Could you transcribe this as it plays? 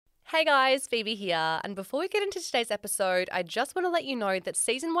Hey guys, Phoebe here. And before we get into today's episode, I just want to let you know that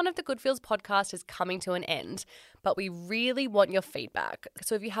season 1 of the Good Feels podcast is coming to an end, but we really want your feedback.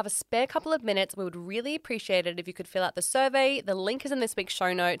 So if you have a spare couple of minutes, we would really appreciate it if you could fill out the survey. The link is in this week's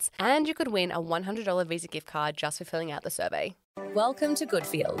show notes, and you could win a $100 Visa gift card just for filling out the survey. Welcome to Good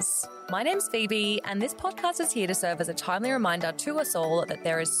Feels. My name's Phoebe, and this podcast is here to serve as a timely reminder to us all that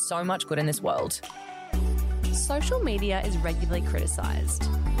there is so much good in this world. Social media is regularly criticised,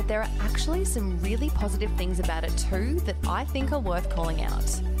 but there are actually some really positive things about it too that I think are worth calling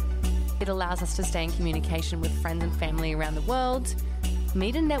out. It allows us to stay in communication with friends and family around the world,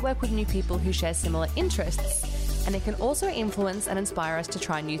 meet and network with new people who share similar interests, and it can also influence and inspire us to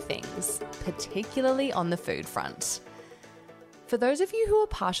try new things, particularly on the food front. For those of you who are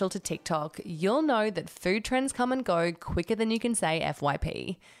partial to TikTok, you'll know that food trends come and go quicker than you can say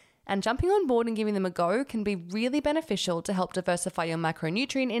FYP. And jumping on board and giving them a go can be really beneficial to help diversify your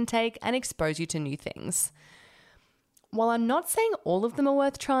macronutrient intake and expose you to new things. While I'm not saying all of them are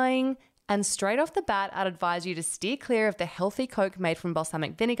worth trying, and straight off the bat, I'd advise you to steer clear of the healthy Coke made from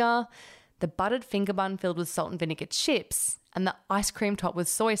balsamic vinegar, the buttered finger bun filled with salt and vinegar chips, and the ice cream topped with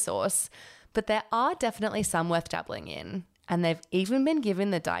soy sauce, but there are definitely some worth dabbling in, and they've even been given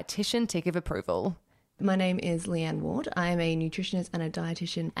the Dietician tick of approval. My name is Leanne Ward. I am a nutritionist and a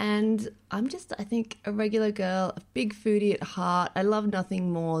dietitian, and I'm just, I think, a regular girl, a big foodie at heart. I love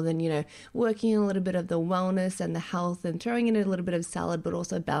nothing more than, working a little bit of the wellness and the health and throwing in a little bit of salad, but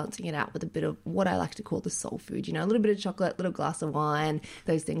also balancing it out with a bit of what I like to call the soul food, a little bit of chocolate, a little glass of wine,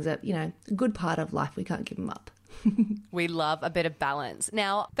 those things that, a good part of life. We can't give them up. We love a bit of balance.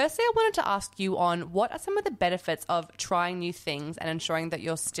 Now, firstly, I wanted to ask you on what are some of the benefits of trying new things and ensuring that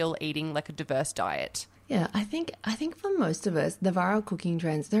you're still eating like a diverse diet? Yeah, I think for most of us, the viral cooking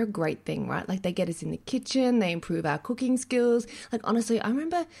trends, they're a great thing, right? Like they get us in the kitchen, they improve our cooking skills. Like honestly, I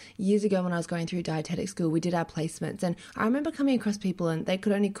remember years ago when I was going through dietetic school, we did our placements and I remember coming across people and they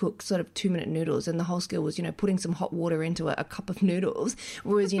could only cook sort of 2-minute noodles and the whole skill was, putting some hot water into a cup of noodles.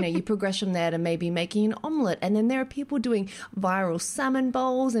 Whereas, you progress from there to maybe making an omelette. And then there are people doing viral salmon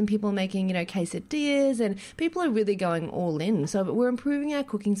bowls and people making, quesadillas and people are really going all in. So we're improving our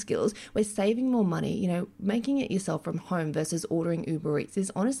cooking skills. We're saving more money, making it yourself from home versus ordering Uber Eats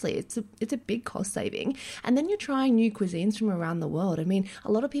is honestly, it's a big cost saving. And then you're trying new cuisines from around the world. I mean,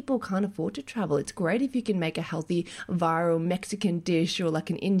 a lot of people can't afford to travel. It's great if you can make a healthy viral Mexican dish or like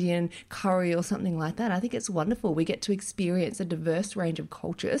an Indian curry or something like that. I think it's wonderful. We get to experience a diverse range of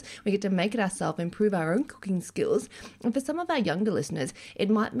cultures. We get to make it ourselves, improve our own cooking skills. And for some of our younger listeners, it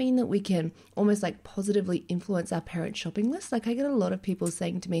might mean that we can almost like positively influence our parents' shopping list. Like I get a lot of people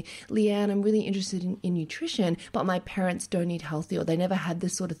saying to me, Leanne, I'm really interested in nutrition, but my parents don't eat healthy or they never had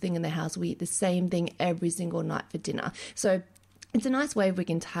this sort of thing in their house. We eat the same thing every single night for dinner. So it's a nice way if we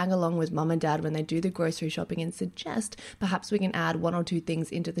can tag along with mum and dad when they do the grocery shopping and suggest perhaps we can add 1 or 2 things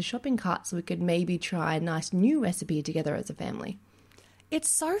into the shopping cart so we could maybe try a nice new recipe together as a family. It's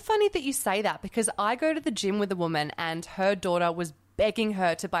so funny that you say that because I go to the gym with a woman and her daughter was begging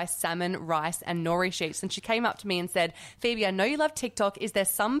her to buy salmon, rice and nori sheets. And she came up to me and said, Phoebe, I know you love TikTok. Is there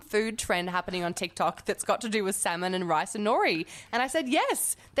some food trend happening on TikTok that's got to do with salmon and rice and nori? And I said,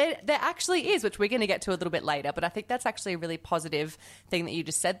 yes, there actually is, which we're going to get to a little bit later. But I think that's actually a really positive thing that you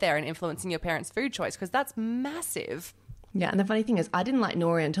just said there in influencing your parents' food choice because that's massive. Yeah, and the funny thing is I didn't like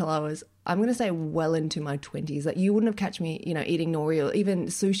nori until I was, I'm going to say well into my 20s. Like you wouldn't have catch me, eating nori or even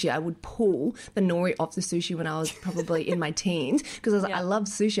sushi. I would pull the nori off the sushi when I was probably in my teens because I was like, I love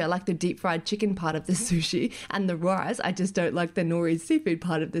sushi. I like the deep fried chicken part of the sushi and the rice. I just don't like the nori seafood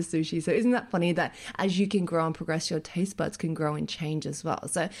part of the sushi. So isn't that funny that as you can grow and progress, your taste buds can grow and change as well.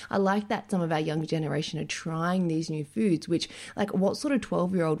 So I like that some of our younger generation are trying these new foods, which like what sort of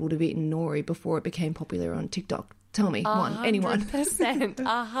 12-year-old would have eaten nori before it became popular on TikTok? Tell me, anyone.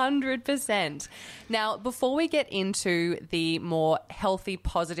 100%. Now, before we get into the more healthy,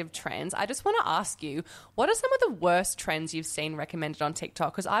 positive trends, I just want to ask you, what are some of the worst trends you've seen recommended on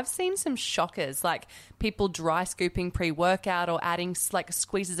TikTok? Because I've seen some shockers, like people dry scooping pre-workout or adding like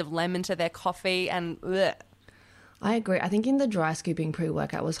squeezes of lemon to their coffee and bleh. I agree. I think in the dry scooping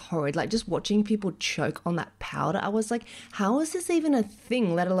pre-workout was horrid. Like just watching people choke on that powder, I was like, how is this even a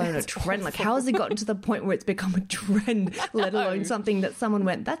thing, let alone a trend? Like how has it gotten to the point where it's become a trend, let alone something that someone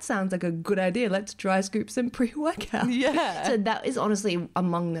went, that sounds like a good idea. Let's dry scoop some pre-workout. Yeah. So that is honestly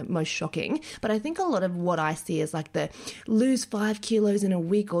among the most shocking. But I think a lot of what I see is like the lose 5 kilos in a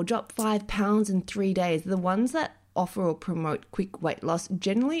week or drop 5 pounds in 3 days. The ones that offer or promote quick weight loss,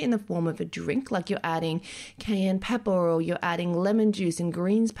 generally in the form of a drink, like you're adding cayenne pepper or you're adding lemon juice and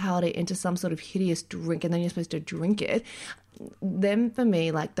greens powder into some sort of hideous drink and then you're supposed to drink it. them for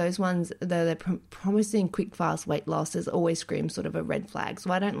me, like those ones, they're promising quick, fast weight losses always scream sort of a red flag.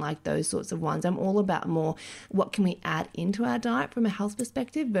 So I don't like those sorts of ones. I'm all about more what can we add into our diet from a health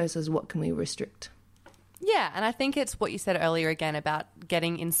perspective versus what can we restrict. Yeah, and I think it's what you said earlier again about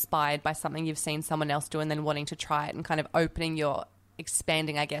getting inspired by something you've seen someone else do and then wanting to try it and kind of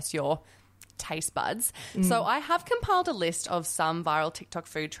expanding, I guess, your taste buds. So I have compiled a list of some viral TikTok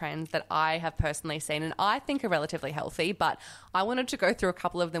food trends that I have personally seen and I think are relatively healthy, but I wanted to go through a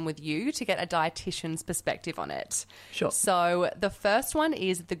couple of them with you to get a dietitian's perspective on it. Sure. So the first one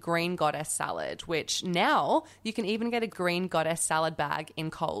is the green goddess salad, which now you can even get a green goddess salad bag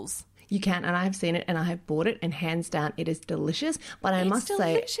in Coles. You can, and I have seen it and I have bought it, and hands down, it is delicious. But I must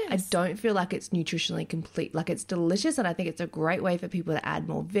say, I don't feel like it's nutritionally complete. Like, it's delicious, and I think it's a great way for people to add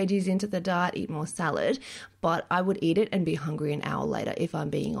more veggies into the diet, eat more salad. But I would eat it and be hungry an hour later, if I'm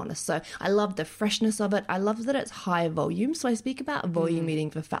being honest. So I love the freshness of it. I love that it's high volume. So I speak about volume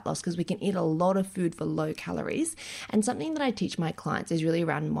eating for fat loss because we can eat a lot of food for low calories. And something that I teach my clients is really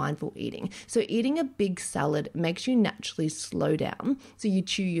around mindful eating. So eating a big salad makes you naturally slow down. So you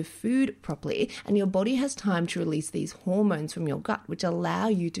chew your food properly and your body has time to release these hormones from your gut, which allow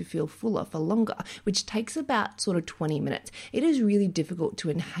you to feel fuller for longer, which takes about sort of 20 minutes. It is really difficult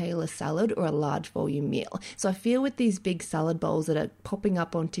to inhale a salad or a large volume meal. So I feel with these big salad bowls that are popping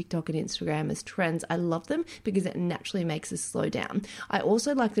up on TikTok and Instagram as trends, I love them because it naturally makes us slow down. I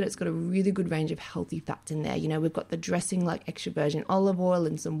also like that it's got a really good range of healthy fats in there. You know, we've got the dressing like extra virgin olive oil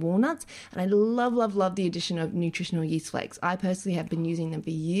and some walnuts. And I love, love, love the addition of nutritional yeast flakes. I personally have been using them for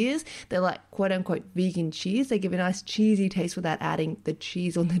years. They're like quote unquote vegan cheese. They give a nice cheesy taste without adding the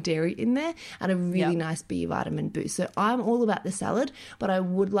cheese or the dairy in there, and a really nice B vitamin boost. So I'm all about the salad, but I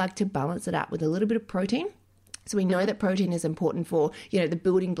would like to balance it out with a little bit of protein. So we know that protein is important for, you know, the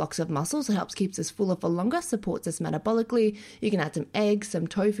building blocks of muscles. It helps keeps us fuller for longer, supports us metabolically. You can add some eggs, some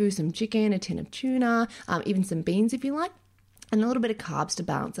tofu, some chicken, a tin of tuna, even some beans if you like. And a little bit of carbs to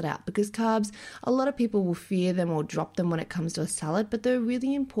balance it out, because carbs, a lot of people will fear them or drop them when it comes to a salad, but they're a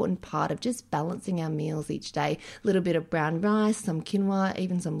really important part of just balancing our meals each day. A little bit of brown rice, some quinoa,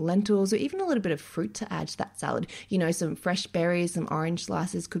 even some lentils, or even a little bit of fruit to add to that salad. You know, some fresh berries, some orange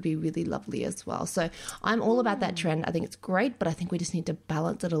slices could be really lovely as well. So I'm all about that trend. I think it's great, but I think we just need to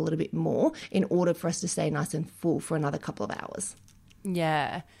balance it a little bit more in order for us to stay nice and full for another couple of hours.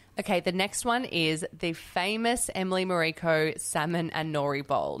 Yeah. Okay, the next one is the famous Emily Mariko salmon and nori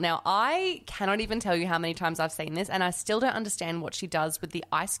bowl. Now, I cannot even tell you how many times I've seen this, and I still don't understand what she does with the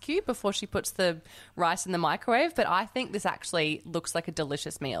ice cube before she puts the rice in the microwave, but I think this actually looks like a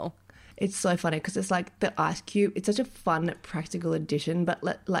delicious meal. It's so funny because it's like the ice cube. It's such a fun, practical addition, but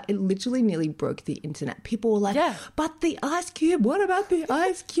like it literally nearly broke the internet. People were like, but the ice cube, what about the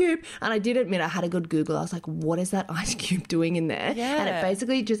ice cube? And I did admit I had a good Google. I was like, what is that ice cube doing in there? Yeah. And it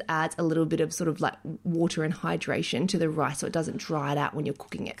basically just adds a little bit of sort of like water and hydration to the rice so it doesn't dry it out when you're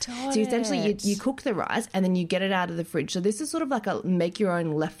cooking it. So essentially you cook the rice and then you get it out of the fridge. So this is sort of like a make your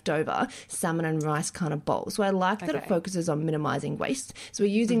own leftover salmon and rice kind of bowl. So I like that it focuses on minimizing waste. So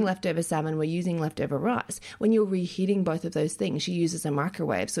we're using leftover salmon, we're using leftover rice. When you're reheating both of those things, she uses a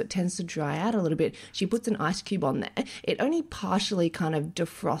microwave, so it tends to dry out a little bit. She puts an ice cube on there. It only partially kind of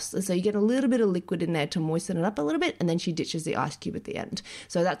defrosts, so you get a little bit of liquid in there to moisten it up a little bit, and then she ditches the ice cube at the end.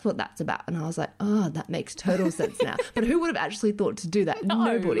 So that's what that's about. And I was like, oh, that makes total sense now. But who would have actually thought to do that?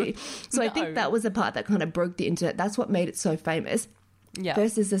 Nobody. So I think that was the part that kind of broke the internet. That's what made it so famous. Yeah.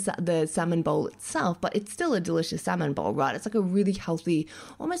 Versus the salmon bowl itself, but it's still a delicious salmon bowl, right? It's like a really healthy,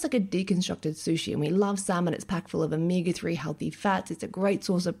 almost like a deconstructed sushi. And we love salmon. It's packed full of omega-3 healthy fats. It's a great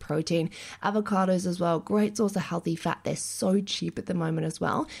source of protein. Avocados as well, great source of healthy fat. They're so cheap at the moment as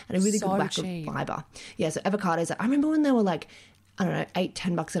well. And a really good whack of fiber. Yeah, so avocados, I remember when they were like, I don't know,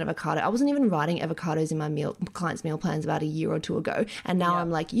 $8-10 an avocado. I wasn't even writing avocados in my clients' meal plans about a year or two ago. And now I'm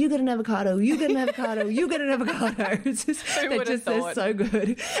like, you get an avocado, you get an avocado, you get an avocado. It's just, they're so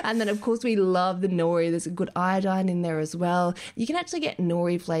good. And then, of course, we love the nori. There's a good iodine in there as well. You can actually get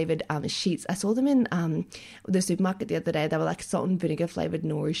nori-flavored sheets. I saw them in the supermarket the other day. They were like salt and vinegar-flavored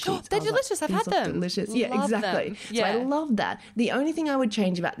nori sheets. Oh, they're delicious. I've had them. Delicious. Yeah, exactly. So I love that. The only thing I would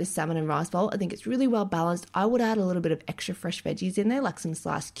change about this salmon and rice bowl, I think it's really well balanced. I would add a little bit of extra fresh veggies in there, like some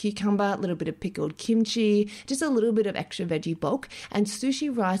sliced cucumber, a little bit of pickled kimchi, just a little bit of extra veggie bulk. And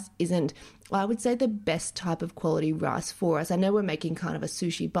sushi rice isn't, I would say, the best type of quality rice for us. I know we're making kind of a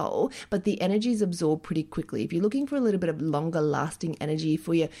sushi bowl, but the energy is absorbed pretty quickly. If you're looking for a little bit of longer lasting energy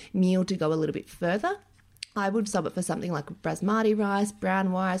for your meal to go a little bit further, I would sub it for something like basmati rice, brown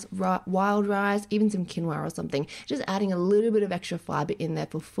rice, wild rice, even some quinoa or something. Just adding a little bit of extra fibre in there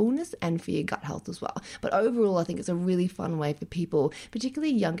for fullness and for your gut health as well. But overall, I think it's a really fun way for people,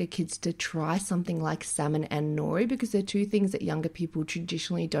 particularly younger kids, to try something like salmon and nori, because they're two things that younger people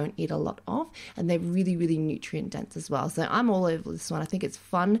traditionally don't eat a lot of, and they're really, really nutrient dense as well. So I'm all over this one. I think it's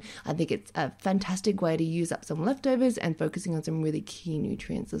fun. I think it's a fantastic way to use up some leftovers and focusing on some really key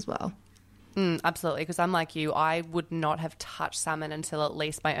nutrients as well. Absolutely, because I'm like you, I would not have touched salmon until at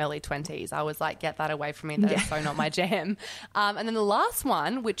least my early 20s. I was like, get that away from me. That is so not my jam. And then the last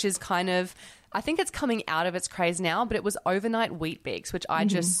one, which is kind of, I think it's coming out of its craze now, but it was overnight wheat bix, which I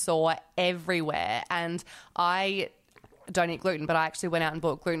just saw everywhere. And I don't eat gluten, but I actually went out and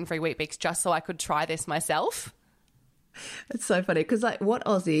bought gluten-free wheat bix just so I could try this myself. It's so funny because what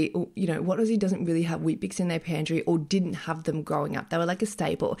Aussie doesn't really have Weet Bix in their pantry or didn't have them growing up. They were like a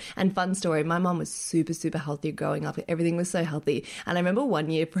staple. And fun story, my mum was super, super healthy growing up. Everything was so healthy. And I remember one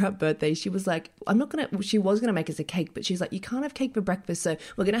year for her birthday, she was like, she was going to make us a cake, but she's like, you can't have cake for breakfast. So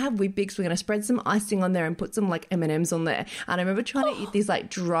we're going to have Weet Bix. We're going to spread some icing on there and put some like M&Ms on there. And I remember trying to eat these like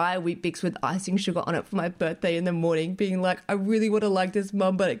dry Weet Bix with icing sugar on it for my birthday in the morning, being like, I really would have liked this,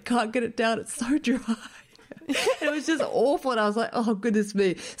 Mum, but I can't get it down. It's so dry. It was just awful, and I was like, oh, goodness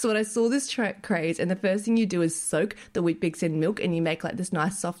me. So when I saw this craze, and the first thing you do is soak the Weet Bix in milk and you make like this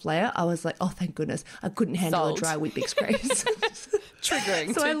nice soft layer, I was like, oh, thank goodness. I couldn't handle a dry Weet Bix craze.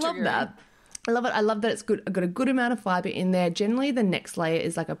 Triggering. So I love that. I love it. I love that it's good. I've got a good amount of fibre in there. Generally, the next layer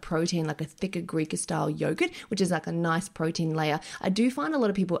is like a protein, like a thicker Greek-style yogurt, which is like a nice protein layer. I do find a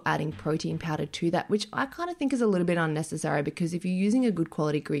lot of people adding protein powder to that, which I kind of think is a little bit unnecessary because if you're using a good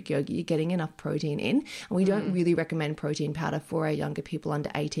quality Greek yogurt, you're getting enough protein in. And we don't really recommend protein powder for our younger people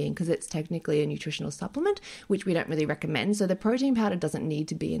under 18 because it's technically a nutritional supplement, which we don't really recommend. So the protein powder doesn't need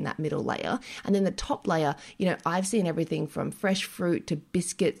to be in that middle layer. And then the top layer, I've seen everything from fresh fruit to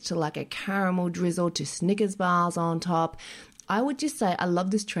biscuits to like a caramel drizzle to Snickers bars on top. I would just say I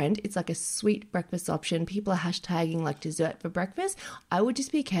love this trend. It's like a sweet breakfast option. People are hashtagging like dessert for breakfast. I would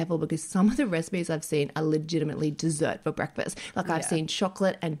just be careful because some of the recipes I've seen are legitimately dessert for breakfast. Like I've seen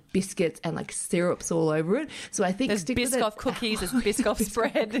chocolate and biscuits and like syrups all over it. So I think there's Biscoff cookies, there's Biscoff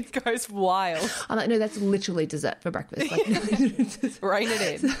spread. It goes wild. I'm like, no, that's literally dessert for breakfast. Like, rein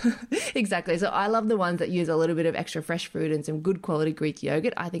it in. Exactly. So I love the ones that use a little bit of extra fresh fruit and some good quality Greek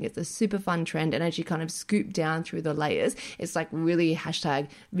yogurt. I think it's a super fun trend. And as you kind of scoop down through the layers, it's like really hashtag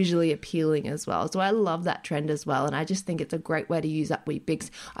visually appealing as well. So I love that trend as well. And I just think it's a great way to use up Weet Bix.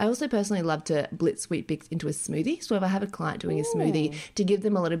 I also personally love to blitz Weet Bix into a smoothie. So if I have a client doing a smoothie, to give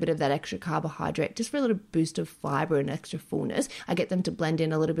them a little bit of that extra carbohydrate, just for a little boost of fiber and extra fullness, I get them to blend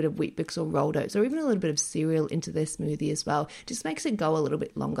in a little bit of Weet Bix or rolled oats or even a little bit of cereal into their smoothie as well. Just makes it go a little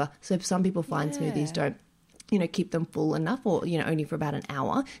bit longer. So if some people find smoothies don't keep them full enough or, only for about an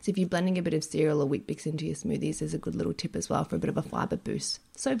hour. So if you're blending a bit of cereal or Weet Bix into your smoothies, there's a good little tip as well for a bit of a fibre boost.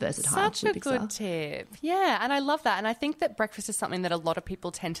 So versatile. Such a good tip. Yeah, and I love that. And I think that breakfast is something that a lot of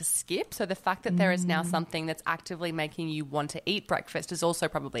people tend to skip. So the fact that there is now something that's actively making you want to eat breakfast is also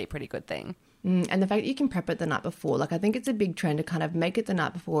probably a pretty good thing. And the fact that you can prep it the night before, like I think it's a big trend to kind of make it the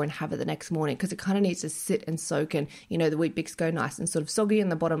night before and have it the next morning because it kind of needs to sit and soak and, the Weet Bix go nice and sort of soggy in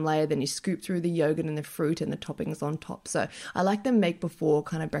the bottom layer. Then you scoop through the yogurt and the fruit and the toppings on top. So I like the make before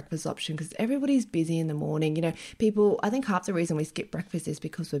kind of breakfast option because everybody's busy in the morning. People, I think half the reason we skip breakfast is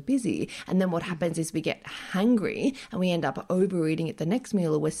because we're busy. And then what happens is we get hangry and we end up overeating at the next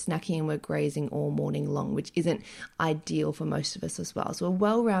meal or we're snacking and we're grazing all morning long, which isn't ideal for most of us as well. So a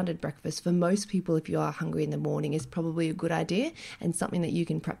well-rounded breakfast for most people, if you are hungry in the morning, is probably a good idea, and something that you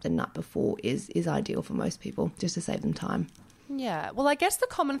can prep the night before is ideal for most people, just to save them time. Yeah. Well, I guess the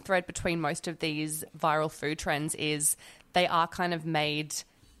common thread between most of these viral food trends is they are kind of made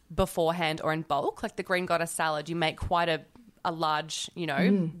beforehand or in bulk. Like the green goddess salad, you make quite a large,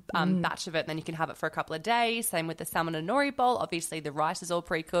 batch of it, and then you can have it for a couple of days. Same with the salmon and nori bowl. Obviously, the rice is all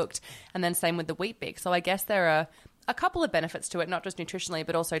pre-cooked, and then same with the Weet Bix. So I guess there are a couple of benefits to it, not just nutritionally,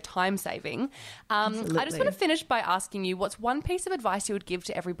 but also time saving. I just want to finish by asking you, what's one piece of advice you would give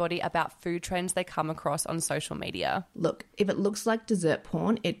to everybody about food trends they come across on social media? Look, if it looks like dessert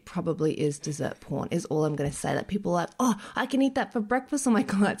porn, it probably is dessert porn, is all I'm going to say. That people are like, oh, I can eat that for breakfast. All my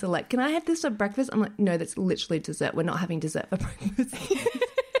clients are like, can I have this for breakfast? I'm like, no, that's literally dessert. We're not having dessert for breakfast.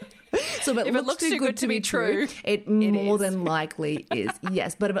 So if it looks too good to be true, it more than likely is.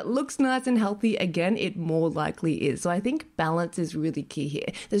 Yes, but if it looks nice and healthy, again, it more likely is. So I think balance is really key here.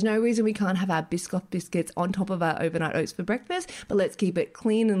 There's no reason we can't have our Biscoff biscuits on top of our overnight oats for breakfast, but let's keep it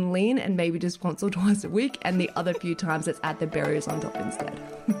clean and lean and maybe just once or twice a week, and the other few times let's add the berries on top instead.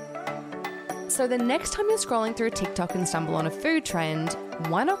 So the next time you're scrolling through TikTok and stumble on a food trend,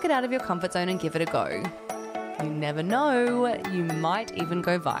 why not get out of your comfort zone and give it a go? You never know, you might even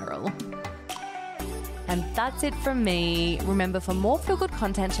go viral. And that's it from me. Remember, for more feel-good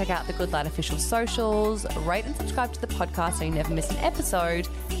content, check out the Good Light official socials, rate and subscribe to the podcast so you never miss an episode,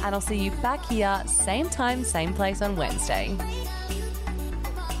 and I'll see you back here, same time, same place on Wednesday.